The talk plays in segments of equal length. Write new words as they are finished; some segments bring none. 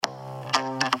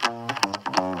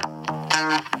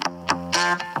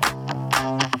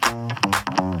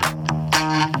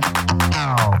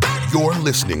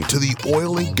listening to the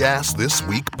Oil and Gas This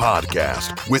Week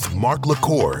podcast with Mark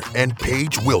LaCour and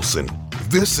Paige Wilson.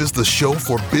 This is the show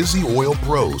for busy oil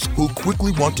pros who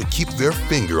quickly want to keep their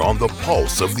finger on the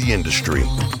pulse of the industry.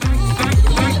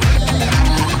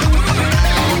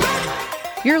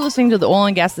 You're listening to the Oil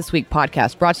and Gas This Week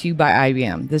podcast brought to you by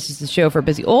IBM. This is the show for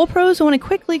busy oil pros who want to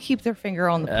quickly keep their finger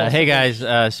on the pulse. Hey guys,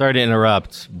 sorry to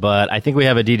interrupt, but I think we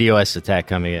have a DDoS attack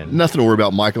coming in. Nothing to worry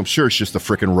about, Mike. I'm sure it's just the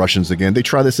frickin' Russians again. They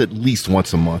try this at least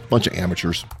once a month. Bunch of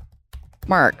amateurs.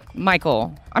 Mark,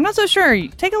 Michael, I'm not so sure.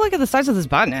 Take a look at the size of this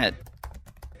botnet.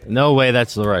 No way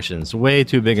that's the Russians. Way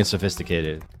too big and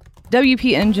sophisticated.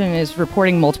 WP Engine is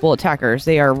reporting multiple attackers.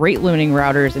 They are rate-limiting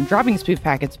routers and dropping spoof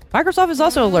packets. Microsoft is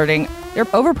also alerting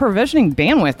they're over-provisioning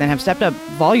bandwidth and have stepped up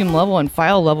volume level and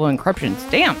file level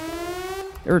encryptions. Damn!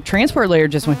 Their transport layer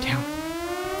just went down.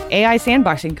 AI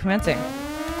sandboxing commencing.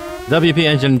 WP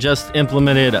Engine just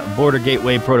implemented border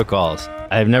gateway protocols.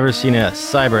 I have never seen a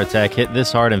cyber attack hit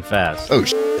this hard and fast. Oh,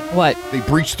 What? They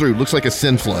breached through. Looks like a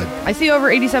sin flood. I see over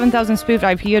 87,000 spoofed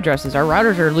IP addresses. Our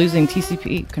routers are losing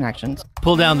TCP connections.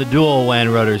 Pull down the dual WAN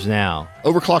routers now.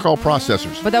 Overclock all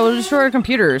processors. But that will destroy our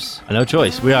computers. No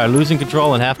choice. We are losing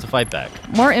control and have to fight back.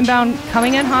 More inbound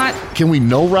coming in hot. Can we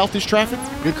no-route this traffic?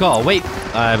 Good call. Wait,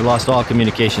 I've lost all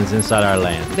communications inside our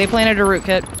land. They planted a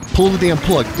rootkit. Pull the damn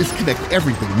plug. Disconnect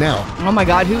everything now. Oh my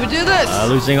god, who would do this?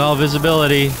 Losing all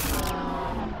visibility.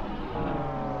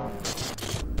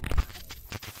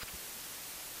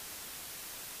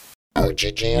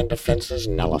 OGTW defenses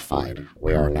nullified.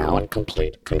 We are now in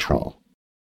complete control.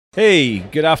 Hey,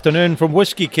 good afternoon from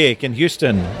Whiskey Cake in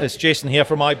Houston. It's Jason here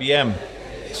from IBM.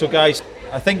 So guys,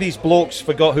 I think these blokes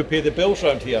forgot who pay the bills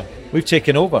around here. We've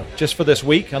taken over just for this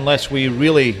week. Unless we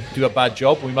really do a bad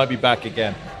job, we might be back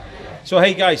again. So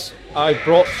hey guys, hey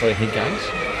guys.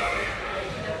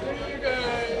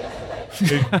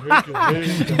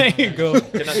 There you go.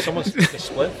 Can someone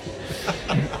split?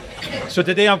 So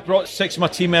today I've brought 6 of my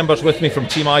team members with me from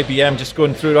Team IBM, just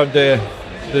going through around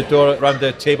the door, around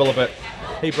the table a bit.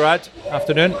 Hey Brad,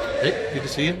 afternoon. Hey, good to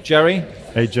see you. Jerry.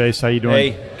 Hey Jace, how you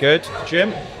doing? Hey, good.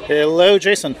 Jim. Hello,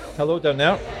 Jason. Hello down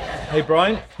there. Hey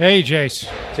Brian. Hey Jace.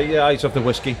 Take your eyes off the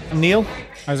whiskey. Neil.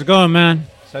 How's it going, man?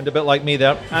 Sound a bit like me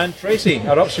there. And Tracy,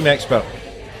 our upstream expert.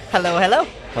 Hello, hello.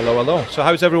 Hello, hello. So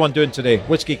how's everyone doing today?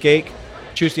 Whiskey Cake,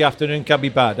 Tuesday afternoon, can't be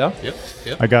bad, huh?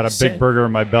 Yep. I got a big burger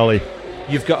in my belly.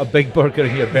 You've got a big burger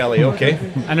in your belly, okay.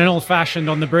 And an old-fashioned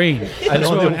on the brain. And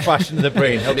an old-fashioned in the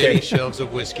brain, okay. Many shelves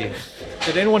of whiskey.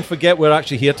 Did anyone forget we're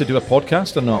actually here to do a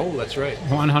podcast or not? Oh, that's right.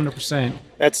 100%.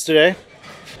 That's today.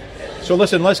 So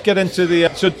listen, let's get into the...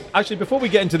 So actually, before we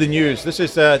get into the news, this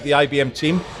is the IBM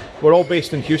team. We're all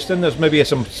based in Houston. There's maybe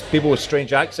some people with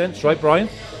strange accents, right, Brian?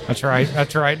 That's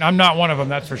right. I'm not one of them,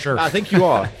 that's for sure. I think you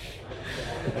are.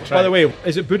 By the way,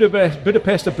 is it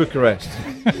Budapest or Bucharest?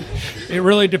 It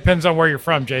really depends on where you're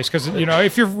from, Jace, because,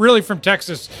 if you're really from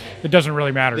Texas, it doesn't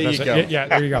really matter, there does you it? go. Yeah,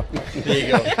 there you go. There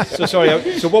you go.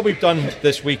 So what we've done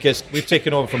this week is we've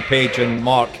taken over from Paige and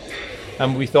Mark,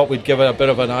 and we thought we'd give it a bit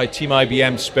of an Team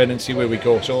IBM spin and see where we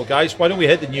go. So, guys, why don't we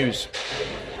hit the news?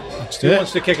 Who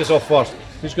wants to kick us off first?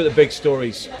 Who's got the big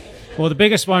stories? Well, the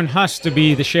biggest one has to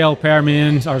be the Shell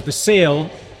Permian, or the sale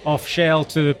of Shell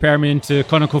to the Permian to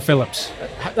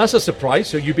ConocoPhillips. That's a surprise.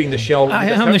 So you being the Shell... I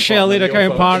am the Shell lead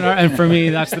account partner, and for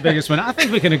me, that's the biggest one. I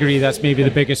think we can agree that's maybe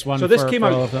the biggest one. So this for came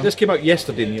all of them. This came out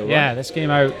yesterday, Neil, right? Yeah, this came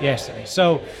out yesterday.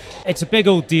 So it's a big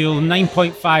old deal,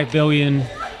 $9.5 billion.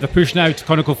 They're pushing out to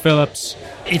ConocoPhillips.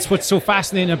 It's what's so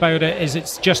fascinating about it is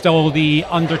it's just all the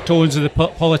undertones of the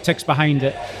politics behind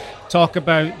it. Talk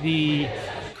about the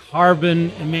carbon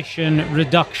emission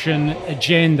reduction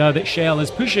agenda that Shell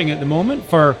is pushing at the moment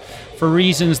for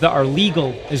reasons that are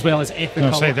legal as well as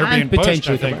ethical they're and being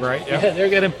potential. pushed, I think, right? Yeah, they're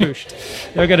getting pushed.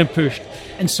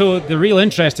 And so the real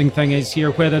interesting thing is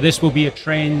here whether this will be a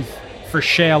trend for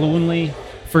Shell only,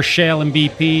 for Shell and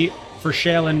BP, for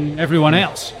Shell and everyone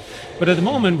else. But at the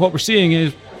moment, what we're seeing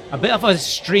is a bit of a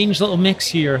strange little mix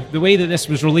here. The way that this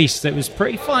was released, it was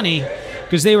pretty funny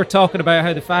because they were talking about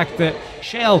how the fact that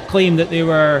Shell claimed that they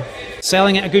were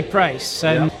selling at a good price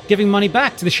and giving money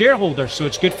back to the shareholders. So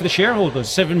it's good for the shareholders.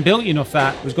 $7 billion of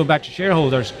that was going back to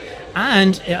shareholders.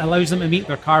 And it allows them to meet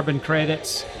their carbon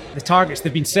credits, the targets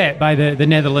they've been set by the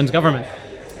Netherlands government.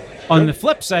 On the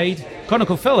flip side,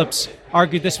 ConocoPhillips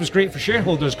argued this was great for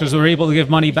shareholders because they were able to give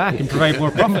money back and provide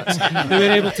more profits. They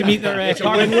were able to meet their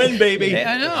carbon. Win-win, baby.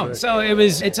 Yeah, I know. So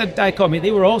it's a dichotomy.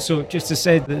 They were also, just to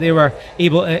say that they were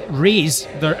able to raise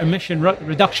their emission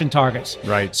reduction targets.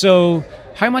 Right. So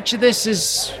how much of this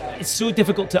is it's so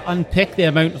difficult to unpick the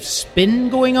amount of spin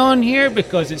going on here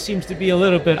because it seems to be a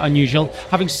little bit unusual.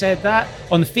 Having said that,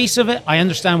 on the face of it, I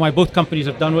understand why both companies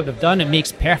have done what they've done. It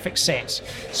makes perfect sense.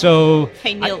 So,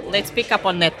 hey Neil, let's pick up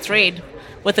on that thread.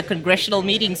 With the congressional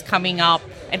meetings coming up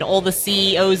and all the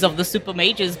CEOs of the super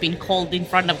majors being called in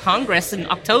front of Congress in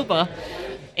October,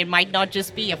 it might not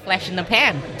just be a flash in the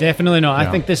pan. Definitely not.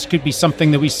 I think this could be something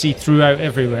that we see throughout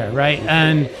everywhere, right?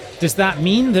 And does that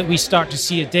mean that we start to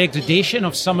see a degradation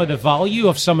of some of the value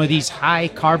of some of these high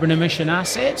carbon emission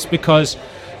assets? Because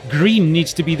green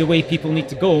needs to be the way people need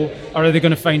to go, or are they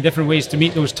going to find different ways to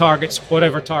meet those targets,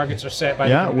 whatever targets are set by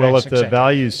the Congress? Well, if the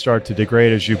values start to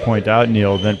degrade, as you point out,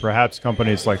 Neil, then perhaps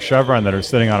companies like Chevron that are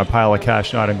sitting on a pile of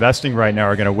cash not investing right now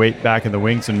are going to wait back in the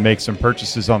wings and make some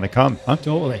purchases on the come. Huh?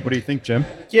 Totally. What do you think, Jim?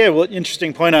 Yeah, well,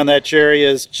 interesting point on that, Jerry,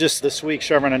 is just this week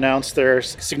Chevron announced they're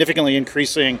significantly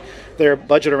increasing their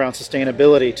budget around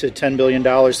sustainability to $10 billion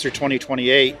through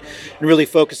 2028 and really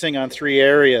focusing on three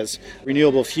areas: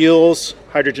 renewable fuels,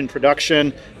 hydrogen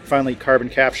production, finally carbon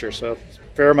capture. So a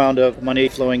fair amount of money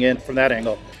flowing in from that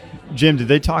angle. Jim, did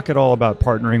they talk at all about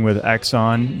partnering with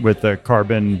Exxon with the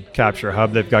carbon capture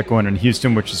hub they've got going in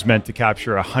Houston, which is meant to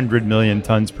capture 100 million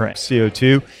tons per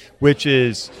CO2, which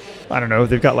is, I don't know,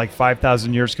 they've got like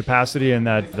 5,000 years capacity in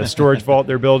that the storage vault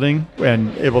they're building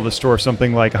and able to store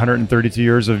something like 132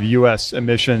 years of U.S.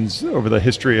 emissions over the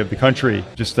history of the country.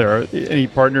 Just there, any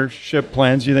partnership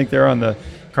plans you think there on the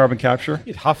carbon capture?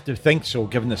 You'd have to think so,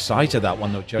 given the size of that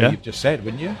one, though, Jerry, you've just said,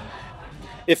 wouldn't you?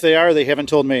 If they are, they haven't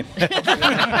told me.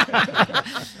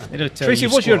 Tracy,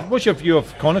 what's your view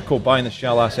of Conoco buying the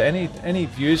Shell asset? Any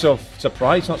views of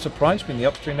surprise, not surprise, being the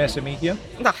upstream SME here?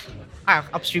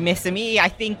 Upstream SME, I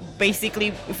think basically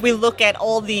if we look at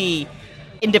all the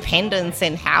independence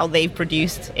and how they've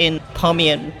produced in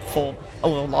Permian for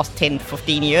over the last 10,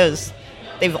 15 years,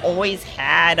 they've always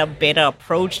had a better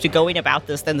approach to going about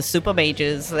this than the super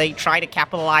majors. They try to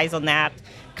capitalize on that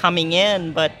coming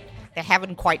in, but they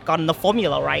haven't quite gotten the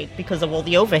formula right because of all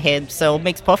the overhead. So it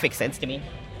makes perfect sense to me.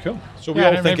 Cool. So we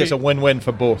all think it's a win-win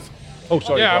for both. Oh,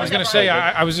 sorry. Yeah, Brian. I was going to say,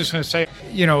 I was just going to say,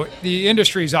 the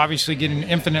industry is obviously getting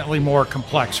infinitely more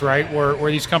complex, right?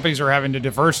 Where these companies are having to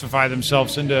diversify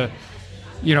themselves into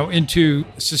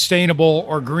sustainable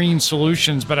or green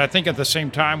solutions. But I think at the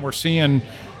same time, we're seeing,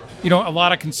 a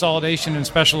lot of consolidation and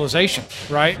specialization,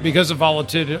 right? Because of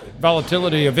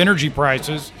volatility of energy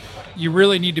prices, you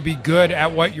really need to be good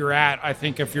at what you're at, I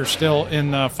think, if you're still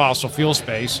in the fossil fuel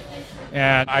space.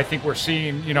 And I think we're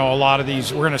seeing, we're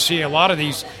going to see a lot of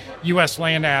these U.S.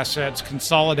 land assets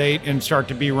consolidate and start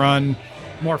to be run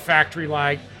more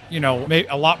factory-like,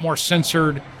 a lot more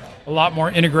censored, a lot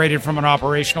more integrated from an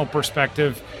operational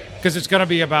perspective, because it's going to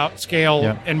be about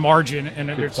scale and margin, and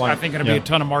there's, I think, going to be a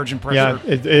ton of margin pressure.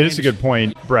 Yeah, it is a good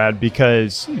point, Brad,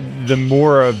 because the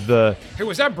more of the... Hey,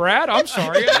 was that Brad? I'm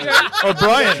sorry. Oh,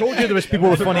 Brian. I told you there was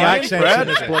people with funny accents. Brad?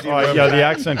 The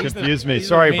accent confused me.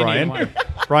 Sorry, Brian.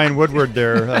 Brian Woodward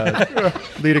there,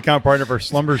 lead account partner for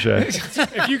Schlumberger.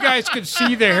 If you guys could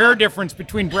see the hair difference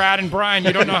between Brad and Brian,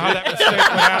 you don't know how that mistake would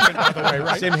happen, by the way,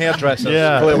 right? Same hairdresser.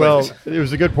 Yeah, clearly. well, it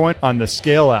was a good point on the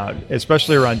scale out,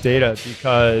 especially around data,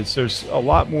 because there's a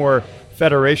lot more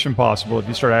federation possible if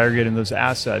you start aggregating those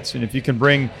assets. And if you can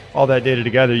bring all that data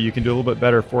together, you can do a little bit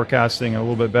better forecasting and a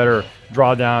little bit better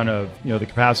drawdown of the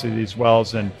capacity of these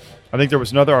wells. And I think there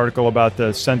was another article about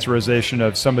the sensorization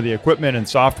of some of the equipment and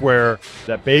software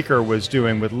that Baker was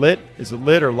doing with LIT. Is it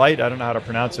LIT or LIT? I don't know how to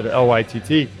pronounce it,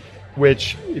 LYTT,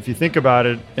 which, if you think about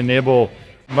it, enable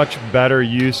much better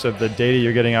use of the data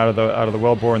you're getting out of the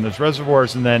wellbore in those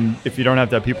reservoirs. And then if you don't have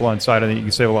to have people on site, I think you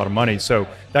can save a lot of money. So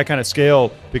that kind of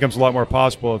scale becomes a lot more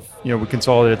possible if we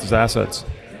consolidate those assets.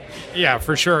 Yeah,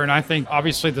 for sure. And I think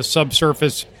obviously the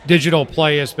subsurface digital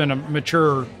play has been a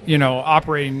mature,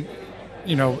 operating,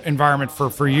 environment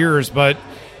for years. But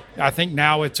I think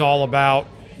now it's all about,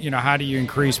 how do you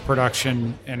increase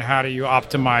production and how do you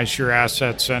optimize your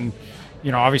assets? And,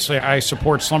 obviously I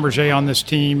support Schlumberger on this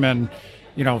team, and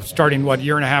starting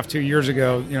year and a half, 2 years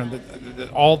ago,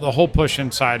 the whole push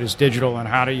inside is digital, and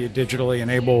how do you digitally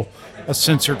enable a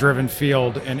sensor-driven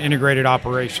field and integrated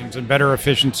operations and better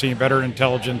efficiency and better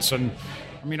intelligence. And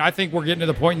I think we're getting to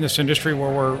the point in this industry where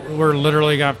we're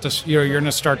literally going to have to, you're going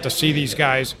to start to see these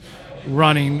guys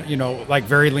running, like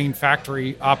very lean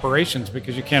factory operations,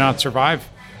 because you cannot survive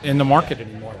in the market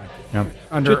anymore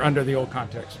under the old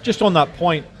context. Just on that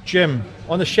point, Jim,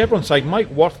 on the Chevron side, Mike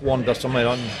Worth warned us something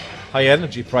on high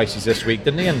energy prices this week,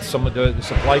 didn't he? And some of the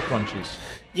supply crunches.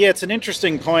 Yeah, it's an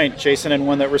interesting point, Jason, and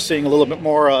one that we're seeing a little bit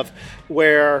more of,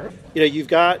 where you've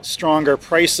got stronger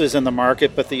prices in the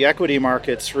market, but the equity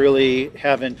markets really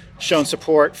haven't shown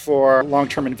support for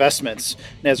long-term investments.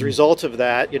 And as a result of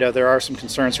that, there are some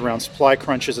concerns around supply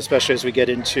crunches, especially as we get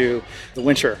into the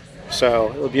winter.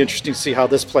 So it'll be interesting to see how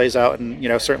this plays out, and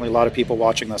certainly a lot of people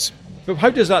watching this. But how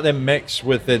does that then mix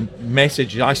with the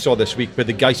message I saw this week where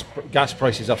the gas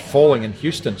prices are falling in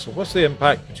Houston? So what's the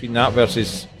impact between that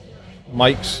versus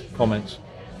Mike's comments?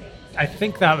 I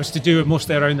think that was to do with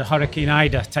mostly around the Hurricane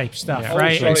Ida type stuff,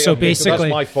 right? Sorry, and so basically,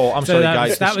 that's my fault. I'm sorry,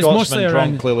 guys. That the was mostly Scotsman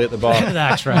drunk clearly at the bar.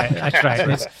 That's right.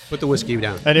 Put the whiskey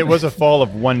down. And it was a fall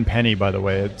of 1 penny, by the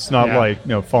way. It's not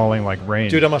like falling like rain.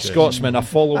 Dude, I'm a Scotsman. A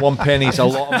fall of 1 penny is a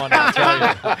lot of money. I tell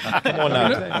you. Come on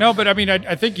now. No, but I mean,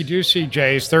 I think you do see,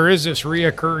 Jace, there is this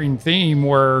reoccurring theme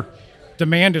where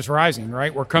demand is rising,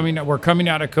 right? We're coming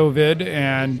out of COVID,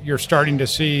 and you're starting to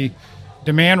see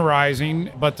demand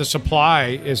rising, but the supply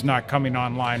is not coming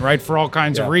online, right? For all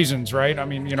kinds of reasons, right? I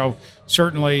mean,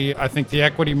 certainly I think the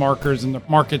equity markets and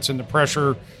the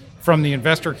pressure from the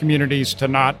investor communities to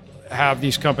not have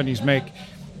these companies make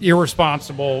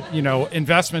irresponsible,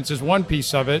 investments is one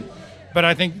piece of it. But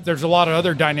I think there's a lot of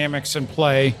other dynamics in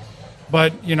play.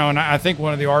 But, and I think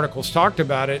one of the articles talked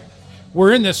about it.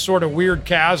 We're in this sort of weird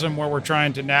chasm where we're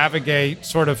trying to navigate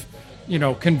sort of,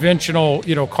 conventional,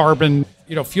 carbon,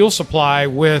 fuel supply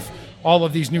with all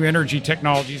of these new energy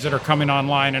technologies that are coming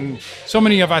online. And so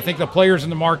many of, I think, the players in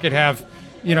the market have,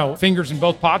 fingers in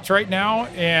both pots right now.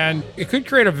 And it could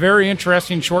create a very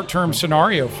interesting short-term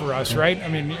scenario for us, right? I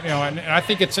mean, and I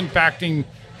think it's impacting,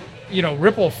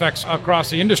 ripple effects across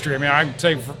the industry. I mean, I'd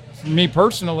say for me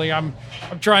personally, I'm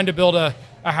trying to build a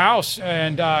house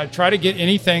and try to get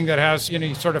anything that has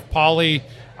any sort of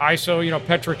iso,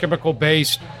 petrochemical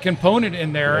based component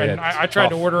in there. Right, and I tried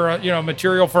to order a,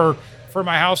 material for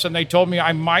my house, and they told me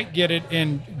I might get it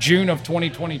in June of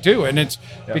 2022. And it's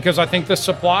because I think the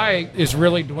supply is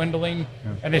really dwindling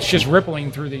and it's just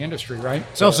rippling through the industry, right?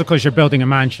 It's also because you're building a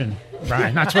mansion,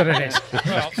 Brian. That's what it is.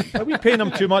 Well, are we paying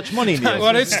them too much money, Neil?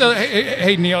 Well, it's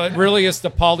hey Neil, it really is the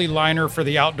poly liner for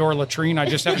the outdoor latrine.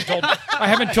 I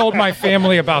haven't told my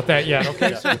family about that yet.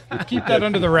 Okay, so keep that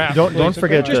under the wrap. Don't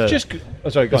forget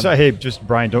sorry,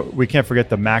 Brian. We can't forget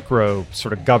the macro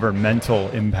sort of governmental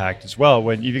impact as well.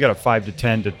 When you've got a 5 to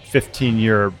 10 to 15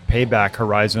 year payback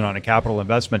horizon on a capital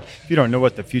investment, if you don't know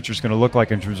what the future is going to look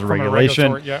like in terms of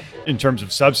regulation, in terms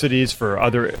of subsidies for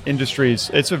other industries,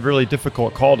 it's a really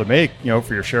difficult call to make.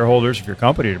 For your shareholders, of your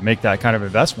company, to make that kind of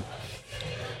investment.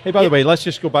 Hey, by the way, let's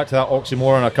just go back to that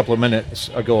oxymoron a couple of minutes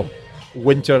ago.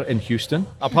 Winter in Houston.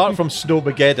 Apart from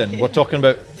Snowmageddon, we're talking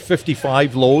about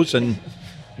 55 lows and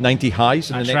 90 highs.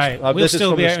 That's right. We'll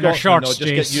still be out in our shorts, Just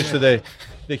get used to the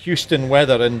Houston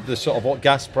weather and the sort of what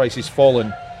gas prices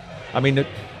falling. I mean,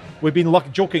 we've been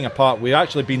joking apart. We've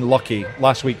actually been lucky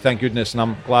last week, thank goodness, and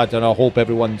I'm glad, and I hope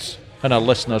everyone's and our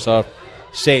listeners are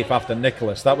safe after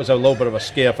Nicholas. That was a little bit of a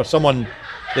scare for someone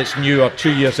that's new or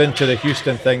 2 years into the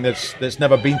Houston thing that's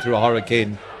never been through a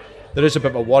hurricane. There is a bit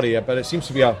of a worry, but it seems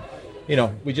to be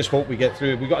we just hope we get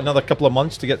through. We've got another couple of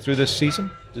months to get through this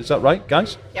season. Is that right,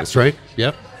 guys? Yep. That's right.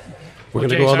 Yep. We're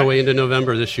going to go all the way into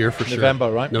November this year for sure.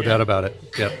 November, right? No doubt about it.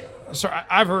 Yep. So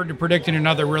I've heard you're predicting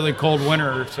another really cold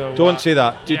winter. So don't say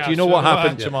that. Do you know what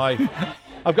happened to my?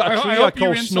 I've got a tree I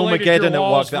call Snowmageddon at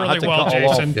work that I had to cut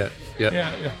off.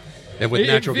 Yeah. And with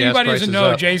natural gas anybody prices doesn't know,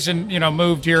 up. Jason,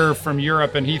 moved here from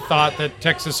Europe, and he thought that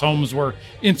Texas homes were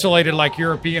insulated like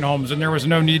European homes, and there was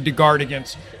no need to guard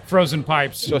against frozen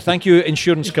pipes. So thank you,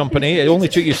 insurance company. It only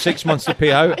took you 6 months to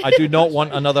pay out. I do not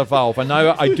want another valve. And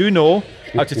now I do know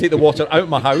how to take the water out of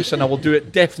my house, and I will do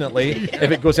it definitely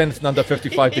if it goes anything under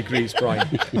 55 degrees, Brian.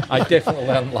 I definitely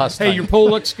learned last time. Hey, your pool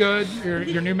looks good.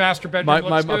 Your new master bedroom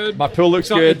looks good. My pool looks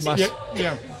good.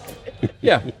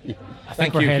 Yeah.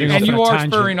 Thank you. And you are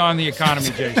spurring on the economy,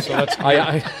 Jace. So let's.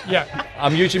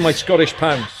 I'm using my Scottish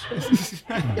pounds.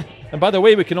 And by the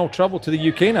way, we can all travel to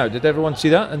the UK now. Did everyone see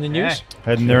that in the news?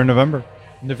 Heading there in November.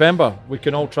 We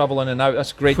can all travel in and out.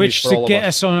 That's great news for all of us. Which, to get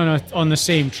us on the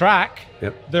same track,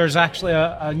 there's actually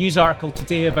a news article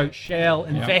today about Shell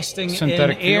investing in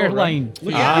airline.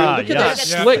 Look at that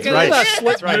slick.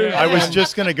 I was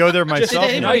just going to go there myself.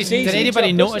 Did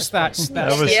anybody notice that?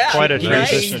 That was quite a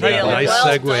transition. Nice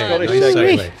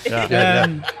segue.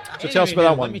 So tell us about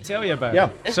that one. Let me tell you about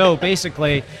it. So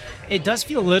basically, it does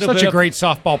feel a little Such a great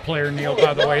softball player, Neil,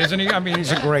 by the way, isn't he? I mean,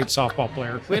 he's a great softball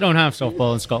player. We don't have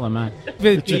softball in Scotland, man.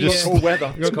 Don't you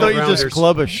just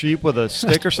club a sheep with a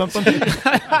stick or something?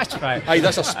 That's right. Hey,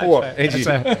 that's a sport.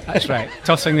 That's right.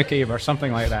 Tossing the cave or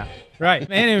something like that. Right.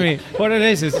 Anyway, what it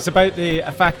is it's about the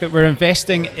fact that we're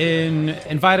investing in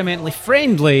environmentally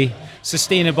friendly,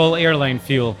 sustainable airline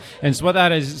fuel. And so what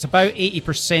that is, it's about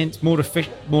 80%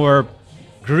 more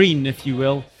green, if you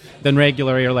will, than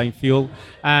regular airline fuel.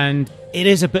 And it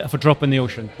is a bit of a drop in the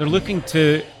ocean. They're looking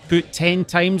to put 10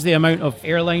 times the amount of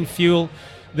airline fuel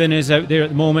than is out there at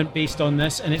the moment based on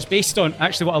this. And it's based on,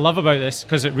 actually what I love about this,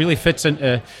 because it really fits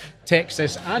into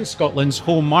Texas and Scotland's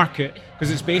home market,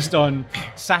 because it's based on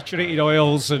saturated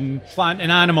oils and plant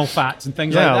and animal fats and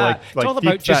things like that. It's all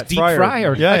about just deep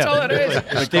fryer. That's all it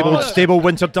is. Stable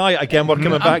winter diet. Again, we're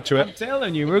coming back to it. I'm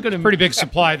telling you, we're going to... Pretty big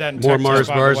supply then. More Texas, Mars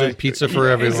by the bars way. and pizza for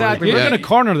everyone. Exactly. We're going to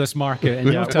corner this market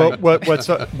in no time.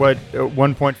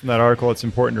 One point from that article that's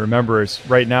important to remember is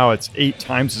right now it's 8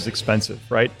 times as expensive,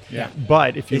 right? Yeah.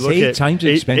 But if you It's look 8 at times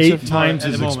expensive? 8 times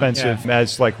At as the moment, expensive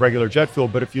as like regular jet fuel.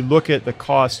 But if you look at the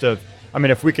cost of, I mean,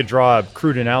 if we could draw a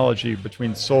crude analogy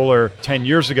between solar 10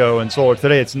 years ago and solar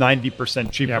today, it's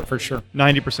 90% cheaper. Yeah, for sure.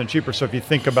 90% cheaper. So if you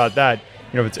think about that,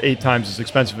 you know, if it's 8 times as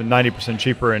expensive and 90%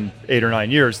 cheaper in 8 or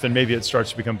 9 years, then maybe it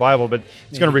starts to become viable. But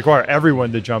it's going to require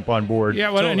everyone to jump on board. Yeah,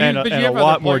 well, and a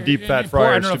lot more deep fat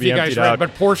fryers to be emptied out.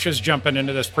 But Porsche's jumping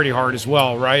into this pretty hard as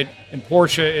well, right? And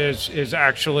Porsche is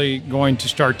actually going to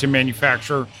start to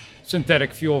manufacture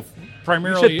synthetic fuel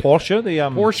primarily. You said Porsche?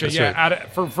 Porsche, yeah,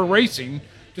 for racing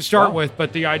to start with,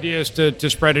 but the idea is to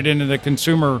spread it into the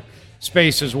consumer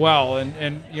space as well.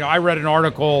 And you know, I read an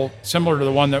article similar to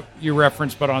the one that you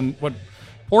referenced, but on what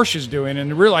Porsche's doing.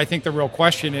 And I think the real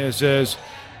question is,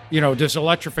 you know, does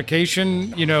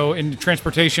electrification, you know, in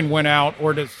transportation win out,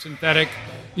 or does synthetic,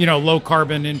 you know, low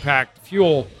carbon impact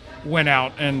fuel win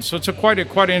out? And so it's quite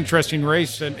an interesting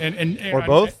race. And or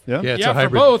both? Yeah, it's a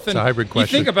hybrid. For both. It's a hybrid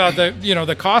question. You think about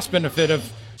the cost benefit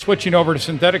of switching over to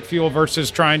synthetic fuel versus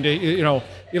trying to, you know,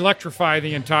 electrify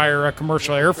the entire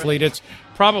commercial air fleet. It's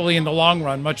probably in the long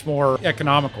run much more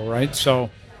economical, right?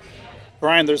 So,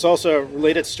 Brian, there's also a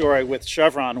related story with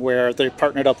Chevron where they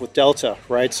partnered up with Delta,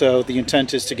 right? So the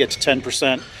intent is to get to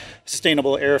 10%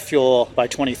 sustainable air fuel by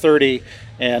 2030,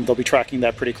 and they'll be tracking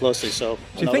that pretty closely. So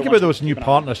you think about those new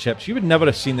partnerships. You would never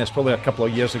have seen this probably a couple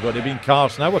of years ago. They've been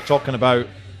cars. Now we're talking about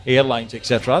airlines,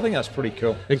 etc. I think that's pretty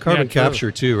cool. And carbon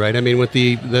capture too, right? I mean, with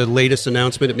the latest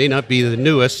announcement, it may not be the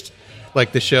newest,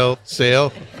 like the Shell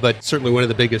sale, but certainly one of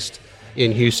the biggest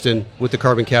in Houston with the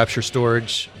carbon capture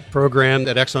storage program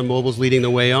that ExxonMobil's leading the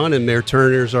way on, and Mayor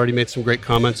Turner's already made some great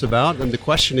comments about. And the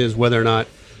question is whether or not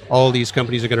all these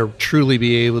companies are going to truly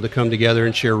be able to come together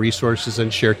and share resources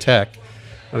and share tech.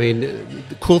 I mean,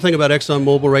 the cool thing about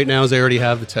ExxonMobil right now is they already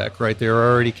have the tech, right?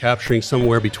 They're already capturing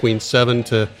somewhere between 7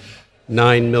 to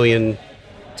 9 million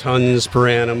tons per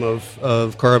annum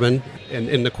of carbon.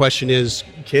 And the question is,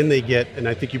 can they get, and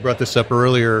I think you brought this up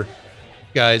earlier,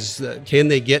 guys, can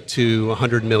they get to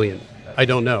 100 million? I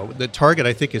don't know. The target,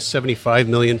 I think, is 75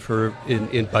 million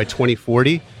by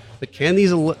 2040. But can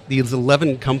these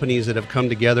 11 companies that have come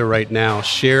together right now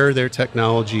share their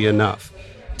technology enough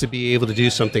to be able to do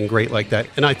something great like that?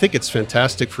 And I think it's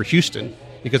fantastic for Houston,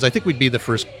 because I think we'd be the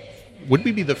first. Would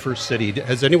we be the first city?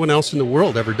 Has anyone else in the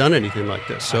world ever done anything like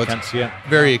this? So it's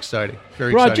very exciting.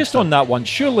 Very exciting. Just on that one,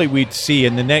 surely we'd see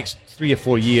in the next 3 or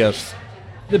 4 years,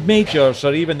 the majors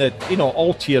or even the, you know,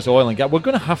 all tiers of oil and gas, we're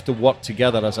going to have to work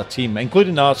together as a team,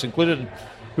 including us, including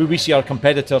who we see our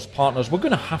competitors, partners. We're going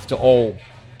to have to all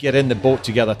get in the boat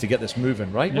together to get this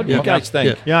moving, right? What do you guys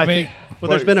think? Yeah, I think. Well,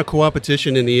 there's been a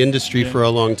co-opetition in the industry for a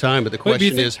long time, but the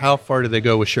question is, how far do they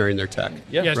go with sharing their tech?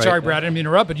 Yeah, sorry, Brad, I didn't mean to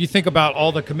interrupt, but you think about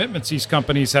all the commitments these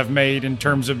companies have made in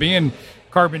terms of being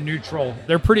carbon neutral.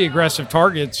 They're pretty aggressive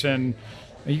targets, and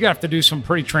you have to do some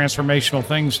pretty transformational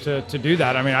things to do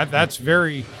that. I mean, that's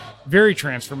very, very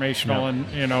transformational, and,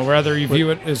 you know, whether you view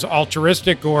it as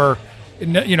altruistic or,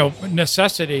 you know,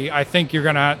 necessity, I think you're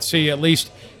going to see, at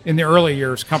least in the early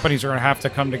years, companies are going to have to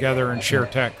come together and share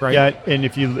tech, right? Yeah, and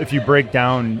if you break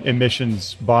down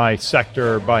emissions by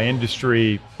sector, by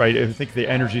industry, right, I think the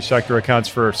energy sector accounts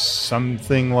for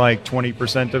something like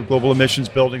 20% of global emissions,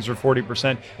 buildings are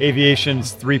 40%,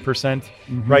 aviation's 3%,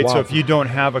 right? Wow. So if you don't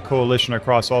have a coalition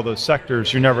across all those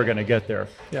sectors, you're never going to get there,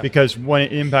 because one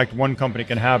impact one company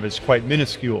can have is quite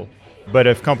minuscule. But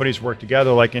if companies work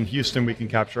together, like in Houston, we can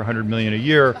capture 100 million a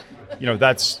year. You know,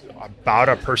 that's about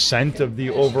 1% of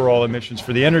the overall emissions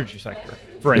for the energy sector,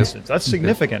 for instance. That's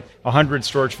significant. 100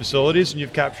 storage facilities, and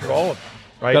you've captured all of them,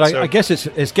 right? But I guess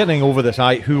it's getting over this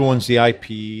who owns the IP,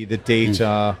 the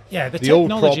data, the old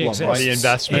problem, right? The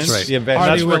investment. Right. The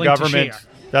investment.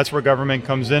 That's where government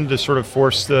comes in to sort of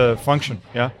force the function,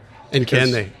 And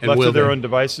can they? And left will to their they? own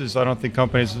devices, I don't think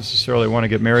companies necessarily want to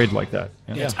get married like that.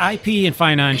 It's IP and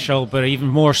financial, but even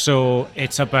more so,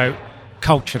 it's about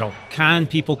cultural. Can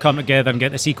people come together and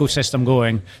get this ecosystem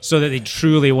going so that they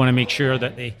truly want to make sure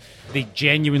that they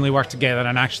genuinely work together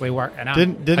and actually work?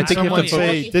 And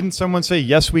Didn't someone say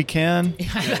yes we can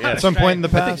at some point in the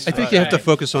past? I think you have to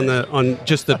focus on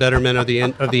just the betterment of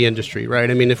the industry, right?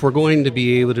 I mean, if we're going to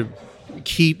be able to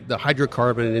keep the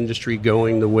hydrocarbon industry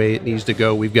going the way it needs to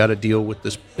go, we've got to deal with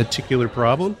this particular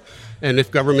problem. And if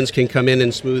governments can come in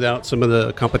and smooth out some of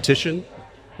the competition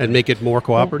and make it more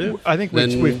cooperative, I think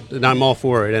then I'm all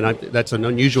for it. And that's an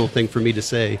unusual thing for me to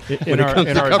say when it comes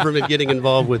to government getting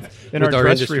involved with our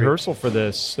dress industry. Rehearsal for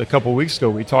this a couple of weeks ago,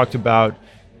 we talked about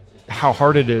how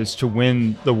hard it is to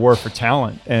win the war for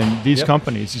talent. And these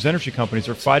companies, these energy companies,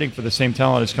 are fighting for the same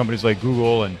talent as companies like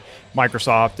Google and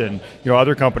Microsoft and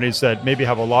other companies that maybe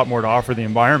have a lot more to offer the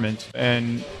environment.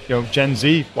 And Gen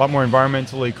Z, a lot more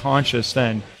environmentally conscious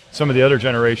than some of the other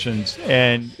generations.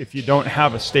 And if you don't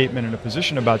have a statement and a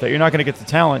position about that, you're not going to get the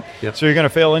talent. So you're going to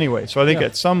fail anyway. So I think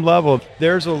at some level,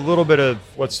 there's a little bit of,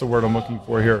 what's the word I'm looking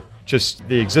for here? Just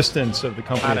the existence of the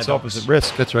company itself is at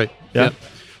risk. That's right. Yeah.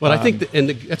 Well, I think,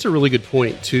 that's a really good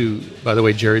point too, by the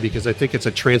way, Jerry, because I think it's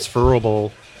a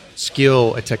transferable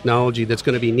skill, a technology that's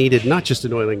going to be needed not just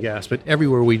in oil and gas, but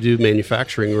everywhere we do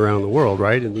manufacturing around the world,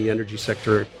 right? And the energy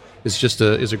sector is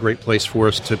is a great place for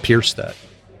us to pierce that.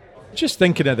 Just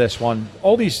thinking of this one,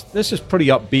 this is pretty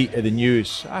upbeat in the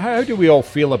news. How do we all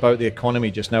feel about the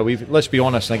economy just now? Let's be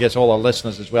honest, and I guess all our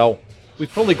listeners as well.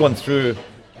 We've probably gone through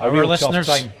a real tough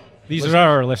time. These are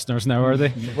our listeners now, are they?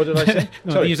 What did I say?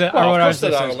 No, these are our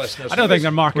listeners. I don't think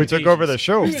they're market. We took over the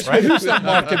show, right? Who's that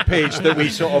market page that we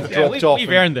sort of dropped off? We've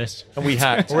earned this, and we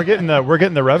hacked. We're getting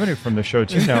the revenue from the show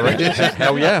too now, right?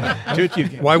 Hell yeah!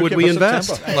 Dude, why would we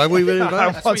invest? Why would we invest?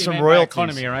 I want some royalties.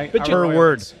 Economy, right? But per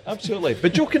word. Absolutely.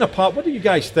 But joking apart, what do you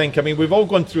guys think? I mean, we've all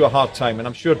gone through a hard time, and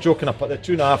I'm sure joking apart, the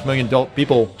 $2.5 million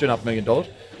people,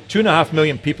 $2.5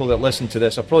 million people that listen to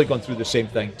this have probably gone through the same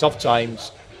thing. Tough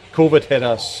times, COVID hit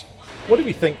us. What do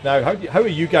we think now? How are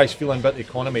you guys feeling about the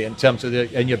economy in terms of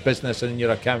in your business and in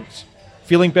your accounts?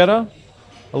 Feeling better?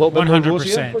 A little bit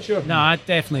 100%. No, I'd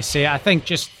definitely say. I think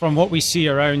just from what we see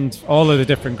around all of the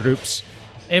different groups,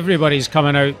 everybody's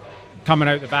coming out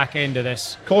the back end of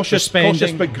this. Cautious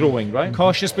but growing, right?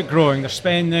 Cautious but growing. They're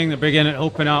spending. They're beginning to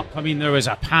open up. I mean, there was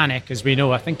a panic, as we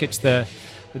know. I think it's the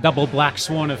double black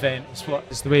swan event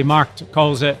is the way Mark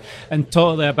calls it, and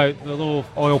totally about the low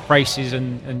oil prices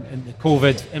and the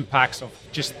COVID impacts of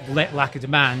just lack of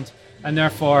demand, and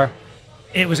therefore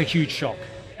it was a huge shock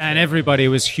and everybody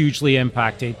was hugely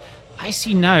impacted. I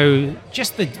see now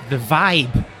just the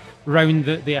vibe around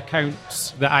the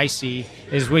accounts that I see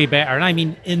is way better, and I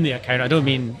mean in the account, I don't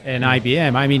mean in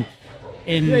IBM, I mean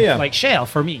in like Shell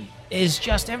for me. Is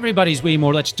just everybody's way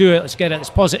more, let's do it, let's get it, it's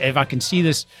positive. I can see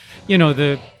this,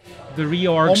 the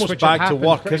reorgs almost which back have to happened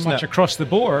work, pretty much isn't it? across the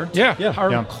board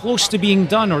are close to being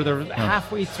done, or they're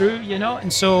halfway through,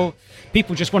 and so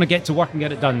people just want to get to work and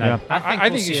get it done now. I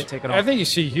think we'll see it take it off. I think you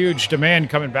see huge demand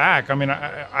coming back. I mean,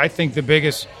 I think the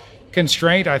biggest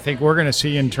constraint I think we're going to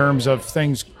see in terms of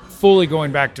things fully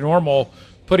going back to normal,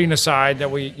 putting aside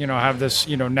that we have this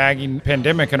nagging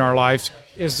pandemic in our lives,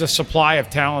 is the supply of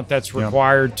talent that's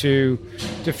required to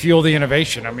fuel the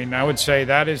innovation. I mean, I would say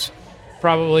that is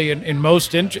probably in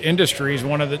most industries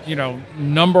one of the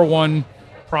number one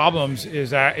problems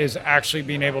is actually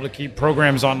being able to keep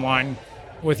programs online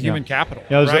with human capital.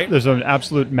 Yeah, right? There's an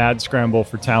absolute mad scramble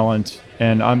for talent,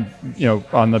 and on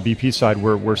the BP side,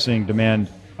 we're seeing demand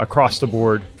across the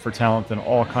board for talent in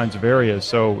all kinds of areas.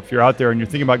 So if you're out there and you're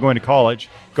thinking about going to college,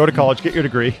 go to college, get your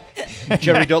degree.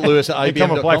 Jerry.Lewis at IBM.com.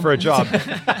 Come apply for a job.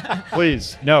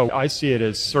 Please. No, I see it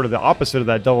as sort of the opposite of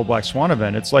that double black swan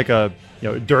event. It's like a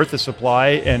dearth of supply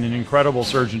and an incredible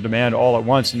surge in demand all at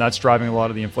once, and that's driving a lot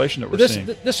of the inflation that we're seeing.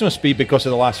 This must be because of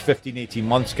the last 15, 18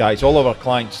 months, guys. All of our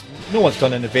clients, no one's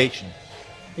done innovation.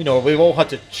 We've all had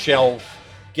to shelve,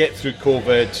 get through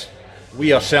COVID.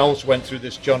 We ourselves went through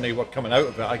this journey. We're coming out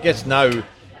of it. I guess now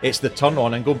it's the turn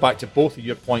on. And going back to both of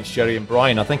your points, Jerry and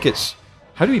Brian, I think it's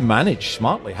how do we manage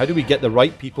smartly? How do we get the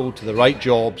right people to the right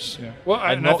jobs? Yeah. Well,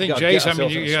 and I think,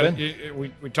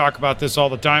 Jace, we talk about this all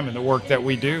the time in the work that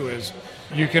we do is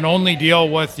you can only deal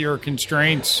with your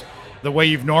constraints the way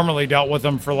you've normally dealt with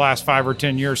them for the last 5 or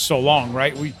 10 years so long,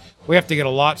 right? We have to get a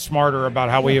lot smarter about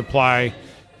how we apply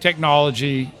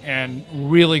technology and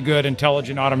really good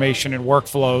intelligent automation and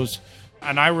workflows.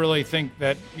 And I really think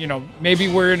that, maybe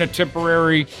we're in a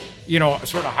temporary,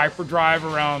 sort of hyperdrive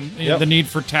around the need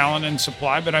for talent and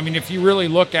supply. But I mean, if you really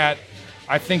look at,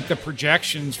 I think the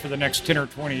projections for the next 10 or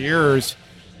 20 years,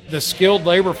 the skilled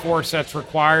labor force that's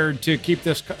required to keep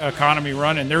this economy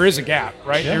running, there is a gap,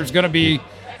 right? Yeah. There's going to be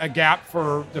a gap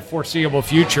for the foreseeable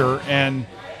future. And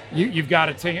you've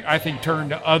got to, I think, turn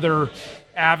to other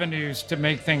avenues to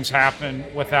make things happen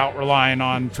without relying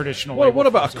on traditional. Well, what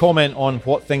about a comment on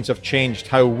what things have changed,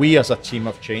 how we as a team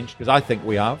have changed? Because I think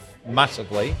we have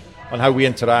massively on how we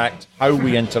interact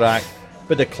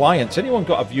with the clients. Anyone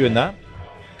got a view in that?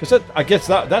 Because I guess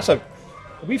that's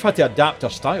we've had to adapt our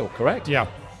style, correct? Yeah.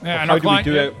 And how do we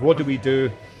do it? What do we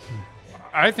do?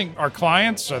 I think our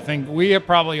clients, we have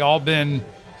probably all been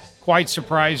quite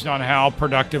surprised on how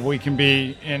productive we can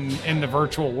be in the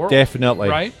virtual world. Definitely.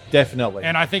 Right? Definitely.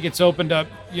 And I think it's opened up,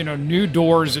 new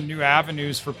doors and new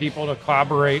avenues for people to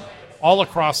collaborate all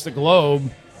across the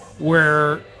globe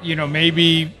where,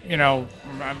 maybe,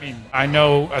 I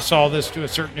know I saw this to a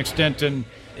certain extent in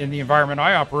the environment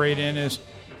I operate in is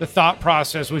the thought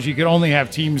process was you could only have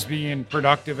teams being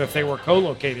productive if they were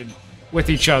co-located with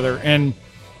each other. And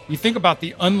you think about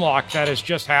the unlock that has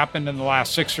just happened in the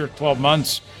last 6 or 12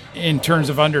 months in terms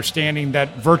of understanding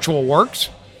that virtual works.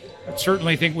 I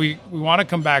certainly think we want to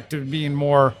come back to being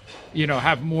more,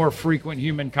 have more frequent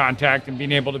human contact and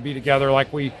being able to be together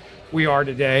like we are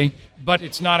today. But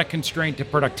it's not a constraint to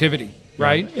productivity,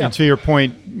 right? Yeah. And to your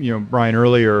point, Brian,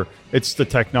 earlier, it's the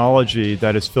technology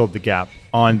that has filled the gap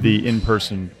on the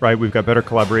in-person, right? We've got better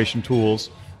collaboration tools.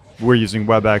 We're using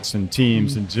WebEx and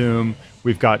Teams and Zoom.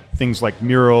 We've got things like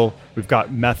Mural. We've got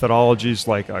methodologies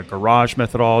like a garage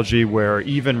methodology where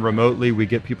even remotely we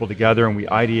get people together and we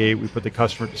ideate, we put the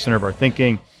customer at the center of our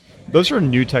thinking. Those are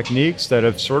new techniques that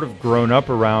have sort of grown up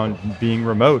around being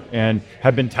remote and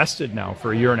have been tested now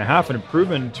for a year and a half and have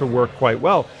proven to work quite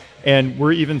well. And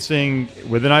we're even seeing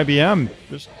within IBM,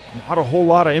 there's not a whole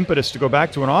lot of impetus to go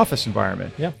back to an office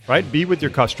environment, right? Be with your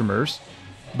customers.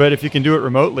 But if you can do it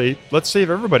remotely, let's save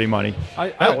everybody money.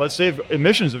 Let's save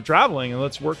emissions of traveling and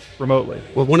let's work remotely.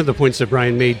 Well, one of the points that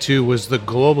Brian made, too, was the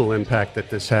global impact that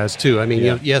this has, too. I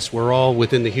mean, yes, we're all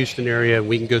within the Houston area.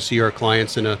 We can go see our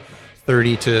clients in a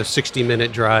 30 to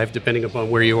 60-minute drive, depending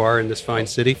upon where you are in this fine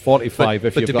city. 45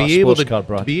 if you've got a sports car,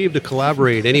 Brad. To be able to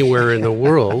collaborate anywhere in the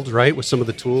world, right, with some of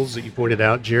the tools that you pointed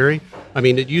out, Jerry. I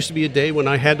mean, it used to be a day when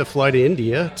I had to fly to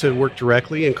India to work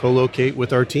directly and co-locate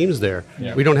with our teams there.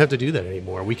 Yeah. We don't have to do that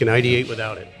anymore. We can ideate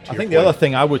without it. I think the other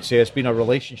thing I would say is being a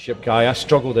relationship guy. I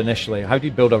struggled initially. How do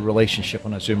you build a relationship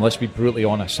on a Zoom? Let's be brutally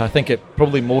honest. I think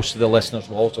probably most of the listeners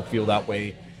will also feel that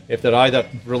way. If they're either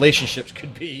relationships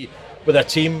could be with a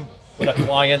team, with a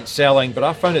client selling, but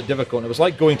I found it difficult. It was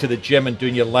like going to the gym and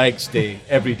doing your legs day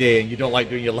every day, and you don't like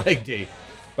doing your leg day.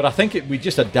 But I think we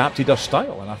just adapted our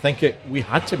style, and I think we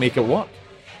had to make it work.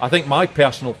 I think my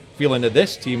personal feeling of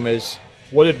this team is,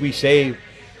 what did we say?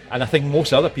 And I think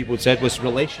most other people said was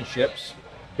relationships.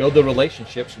 Build the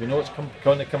relationships. We know it's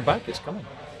going to come back. It's coming.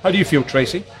 How do you feel,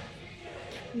 Tracy?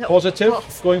 No,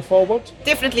 positive going forward?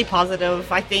 Definitely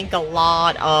positive. I think a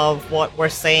lot of what we're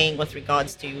saying with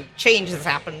regards to change has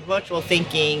happened. Virtual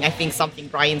thinking, I think something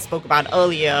Brian spoke about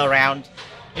earlier around,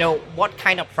 what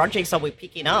kind of projects are we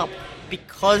picking up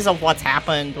because of what's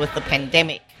happened with the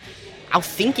pandemic. Our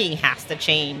thinking has to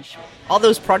change. All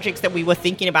those projects that we were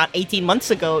thinking about 18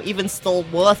 months ago, even still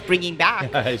worth bringing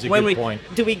back. That's a good point.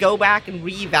 Do we go back and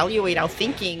reevaluate our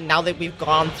thinking now that we've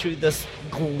gone through this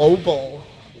global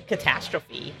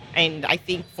catastrophe? And I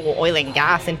think for oil and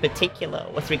gas in particular,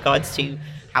 with regards to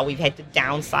how we've had to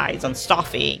downsize on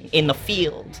staffing in the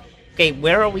field, okay,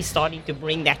 where are we starting to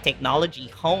bring that technology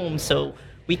home so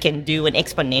we can do an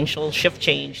exponential shift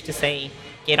change to say,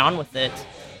 get on with it?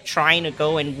 Trying to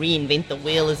go and reinvent the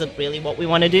wheel isn't really what we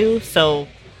want to do. So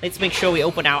let's make sure we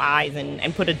open our eyes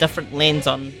and put a different lens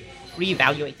on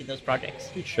reevaluating those projects.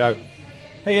 Good shout.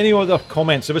 Hey, any other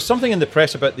comments? There was something in the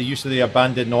press about the use of the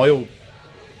abandoned oil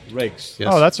rigs.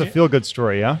 Yes. Oh, that's a feel-good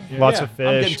story, yeah? Lots of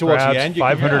fish, crabs,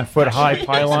 500-foot-high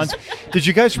pylons. Did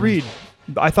you guys read?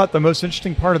 I thought the most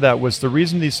interesting part of that was the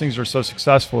reason these things are so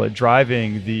successful at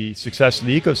driving the success of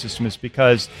the ecosystem is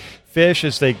because fish,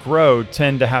 as they grow,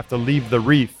 tend to have to leave the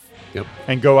reef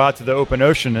and go out to the open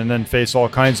ocean and then face all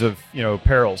kinds of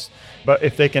perils. But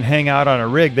if they can hang out on a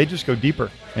rig, they just go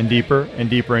deeper and deeper and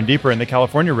deeper and deeper. And the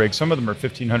California rigs, some of them are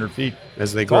 1,500 feet.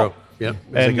 As they grow. Yeah,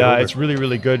 and it's really,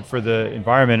 really good for the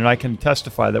environment. And I can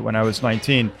testify that when I was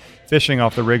 19, fishing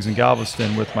off the rigs in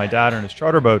Galveston with my dad on his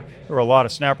charter boat, there were a lot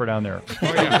of snapper down there.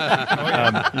 Oh,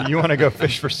 yeah. You want to go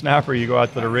fish for snapper, you go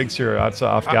out to the rigs here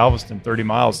off Galveston, 30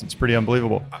 miles. It's pretty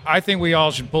unbelievable. I think we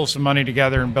all should pull some money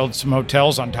together and build some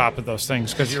hotels on top of those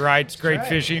things, because you're right, it's great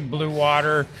fishing, blue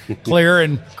water, clear,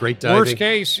 and great diving. Worst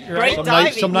case, you're great right.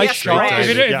 diving. Some nice sharks.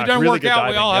 If it doesn't work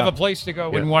out, we all have a place to go.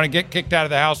 We wouldn't want to get kicked out of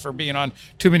the house for being on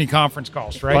too many conference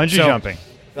calls, right? Bungee jumping.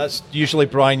 That's usually,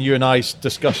 Brian, you and I's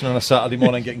discussion on a Saturday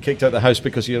morning, getting kicked out of the house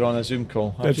because you're on a Zoom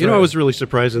call. I was really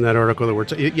surprised in that article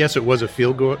that yes, it was a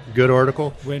feel-good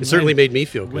article. It certainly made me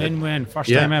feel good. Win-win.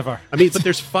 First time ever. I mean, but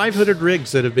there's 500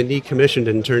 rigs that have been decommissioned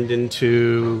and turned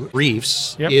into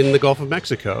reefs in the Gulf of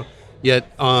Mexico.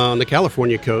 Yet on the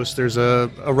California coast, there's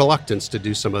a reluctance to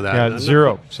do some of that. Yeah,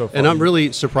 zero so far. And I'm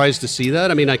really surprised to see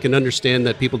that. I mean, I can understand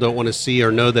that people don't want to see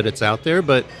or know that it's out there,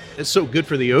 but it's so good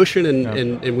for the ocean,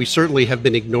 and we certainly have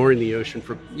been ignoring the ocean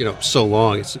for so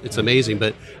long. It's amazing.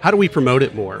 But how do we promote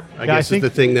it more? I guess is the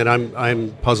thing that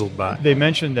I'm puzzled by. They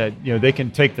mentioned that they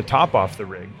can take the top off the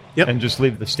rig and just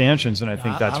leave the stanchions, and I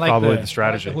think that's probably the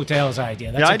strategy. I like the hotels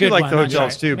idea. That's I do like the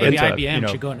hotels too. Maybe but IBM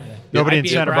should go into that. Nobody in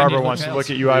Santa Barbara wants to look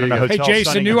at you out in a hotel. Hey,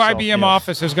 Jason, new IBM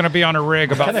office is going to be on a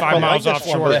rig about 5 miles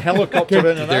offshore. With a helicopter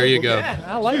in and there you go. Yeah,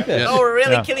 I like this. Oh, we're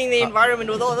really killing the environment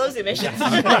with all those emissions.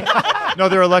 No,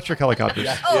 they're electric helicopters.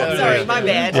 Oh, sorry, my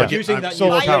bad. Yeah. Using that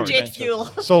solar powered. Biojet fuel.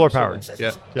 Solar powered.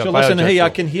 Yeah. So listen, hey, I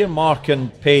can hear Mark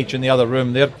and Paige in the other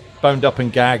room. They're bound up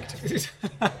and gagged.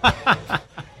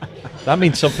 That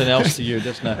means something else to you,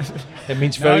 doesn't it? It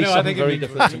means something very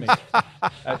different to me.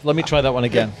 Let me try that one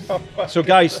again. So,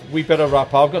 guys, we better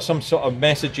wrap up. I've got some sort of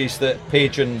messages that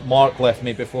Paige and Mark left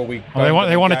me before we. Well,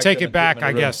 they want to take it back,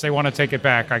 I guess. They want to take it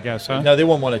back, I guess, huh? No, they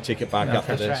won't want to take it back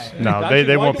after this. Right. No,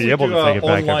 they won't be able to take it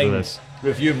back after this.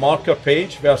 Review Marker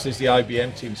Page versus the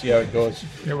IBM team, see how it goes.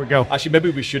 Here we go. Actually,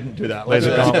 maybe we shouldn't do that.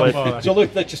 So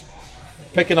look, let's just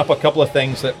picking up a couple of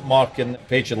things that Mark and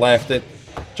Paige had left.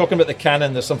 Talking about the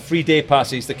Canon, there's some free day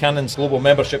passes. The Canon's global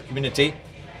membership community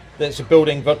that's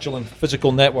building virtual and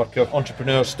physical network of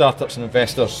entrepreneurs, startups and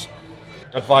investors,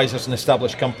 advisors and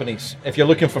established companies. If you're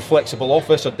looking for flexible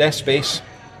office or desk space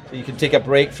so you can take a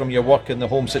break from your work in the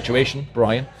home situation,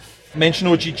 Brian, mention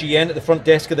OGGN at the front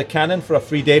desk of the Canon for a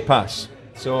free day pass.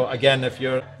 So again, if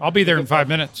you're... I'll be there in 5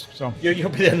 minutes. So You'll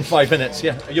be there in 5 minutes,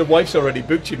 yeah. Your wife's already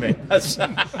booked you, mate.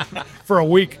 For a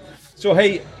week. So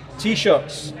hey,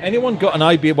 T-shirts. Anyone got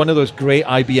one of those great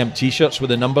IBM T-shirts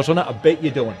with the numbers on it? I bet you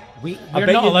don't. We're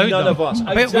not allowed none them. of us.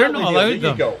 We're not allowed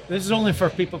them. Go. This is only for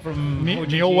people from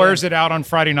Neil wears it out on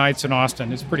Friday nights in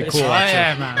Austin. It's pretty cool.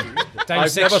 Yeah, man.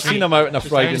 I've never seen him out on a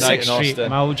Friday night in Austin.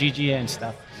 My OGGN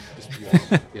stuff.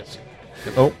 Yes.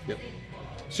 Oh. Yep.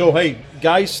 So hey,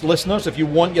 guys, listeners, if you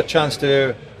want your chance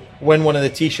to win one of the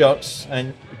T-shirts,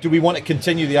 and do we want to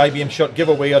continue the IBM shirt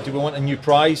giveaway, or do we want a new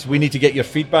prize? We need to get your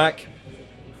feedback.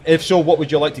 If so, what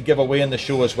would you like to give away in the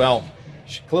show as well?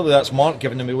 Clearly that's Mark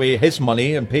giving away his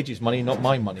money and Paige's money, not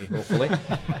my money, hopefully.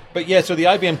 But yeah, so the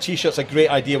IBM T-shirt's a great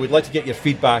idea. We'd like to get your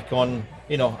feedback on,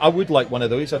 I would like one of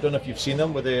those. I don't know if you've seen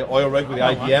them with the oil rig with the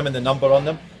IBM and the number on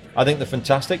them. I think they're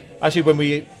fantastic. Actually, when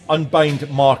we unbind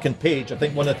Mark and Paige, I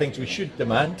think one of the things we should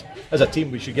demand as a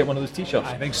team, we should get one of those T-shirts.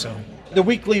 I think so. The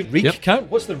weekly reek count?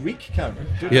 What's the reek count?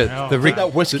 The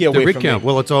reek count.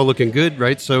 Well, it's all looking good,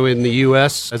 right? So in the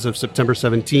U.S., as of September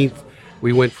 17th,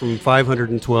 we went from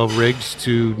 512 rigs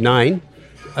to 9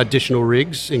 additional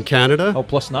rigs in Canada. Oh,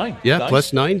 plus 9. Yeah, nice.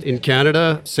 plus 9. In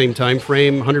Canada, same time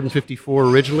frame, 154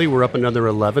 originally. We're up another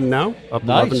 11 now, up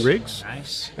 11 rigs.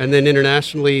 Nice. And then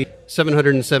internationally,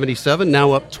 777,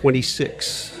 now up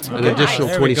 26. An additional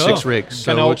 26 rigs.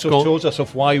 So it also shows us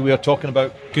of why we are talking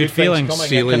about good feelings. Coming.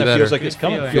 Feeling it kind of better. feels like it's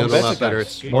coming. Feeling a lot better.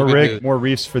 It's more rig, more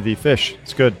reefs for the fish.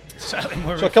 It's good. So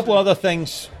a couple of other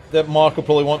things that Mark will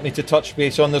probably want me to touch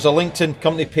base on. There's a LinkedIn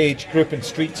company page, group and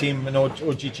street team in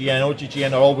OGGN.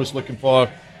 OGGN are always looking for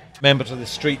members of the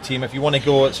street team. If you want to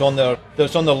go, it's on their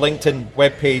LinkedIn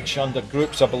webpage under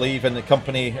groups, I believe, in the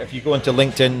company. If you go into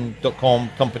linkedin.com,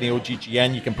 company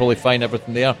OGGN, you can probably find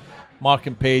everything there. Mark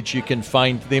and Paige, you can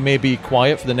find, they may be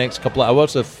quiet for the next couple of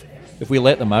hours if we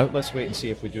let them out. Let's wait and see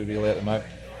if we do really let them out.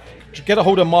 Get a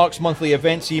hold of Mark's monthly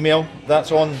events email.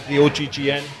 That's on the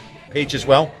OGGN page as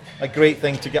well. A great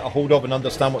thing to get a hold of and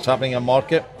understand what's happening in the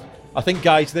market. I think,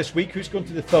 guys, this week, who's going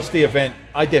to the Thursday event?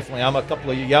 I definitely am. A couple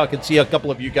of you. Yeah, I can see a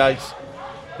couple of you guys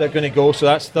that are going to go. So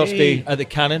that's Thursday at the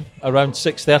Cannon around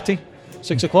 6:30.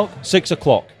 6 o'clock? 6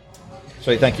 o'clock.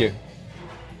 Sorry, thank you.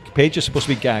 Paige is supposed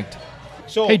to be gagged.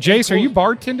 So, hey, Jace, are you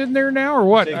bartending there now or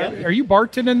what? Are you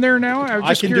bartending there now?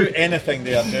 I can do anything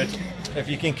there, dude. If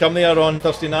you can come there on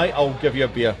Thursday night, I'll give you a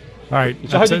beer. All right.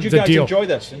 So how did you guys enjoy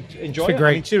this? Enjoy it? Great.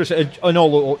 I mean, seriously, and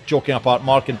all joking apart,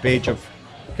 Mark and Paige have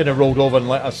kind of rolled over and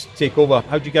let us take over.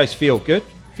 How do you guys feel? Good?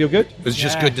 Feel good? It was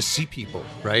just good to see people,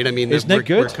 right? I mean, Isn't it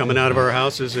good? We're coming out of our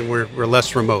houses and we're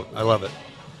less remote. I love it.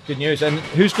 Good news. And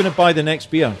who's going to buy the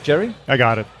next beer? Jerry? I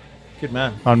got it. Good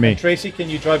man. On me. And Tracy, can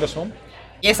you drive us home?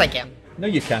 Yes, I can. No,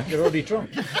 you can't. You're already drunk.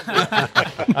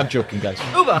 I'm joking, guys.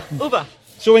 Uber.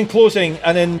 So in closing,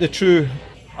 and in the true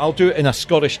I'll do it in a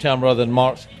Scottish term rather than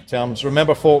Mark's terms.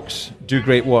 Remember, folks, do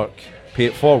great work, pay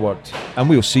it forward, and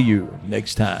we'll see you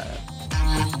next time.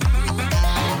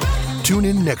 Tune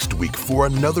in next week for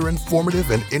another informative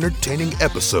and entertaining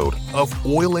episode of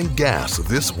Oil and Gas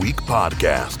This Week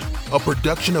podcast, a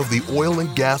production of the Oil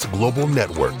and Gas Global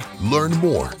Network. Learn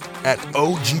more at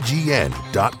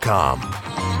OGGN.com.